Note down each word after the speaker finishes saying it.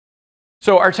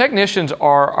So our technicians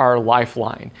are our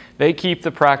lifeline. They keep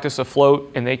the practice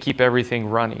afloat and they keep everything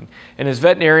running. And as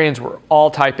veterinarians, we're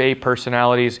all type A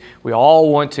personalities. We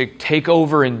all want to take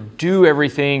over and do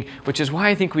everything, which is why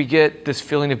I think we get this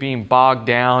feeling of being bogged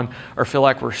down or feel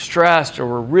like we're stressed or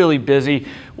we're really busy.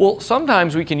 Well,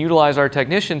 sometimes we can utilize our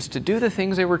technicians to do the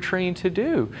things they were trained to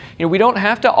do. You know, we don't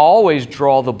have to always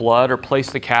draw the blood or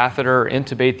place the catheter or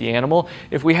intubate the animal.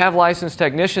 If we have licensed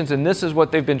technicians and this is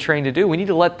what they've been trained to do, we need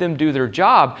to let them do their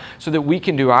job so that we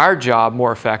can do our job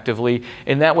more effectively,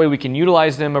 and that way we can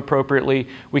utilize them appropriately,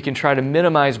 we can try to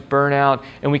minimize burnout,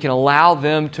 and we can allow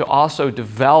them to also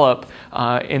develop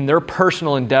in their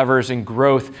personal endeavors and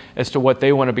growth as to what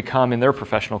they want to become in their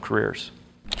professional careers.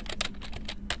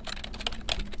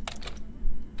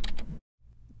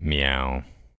 Meow.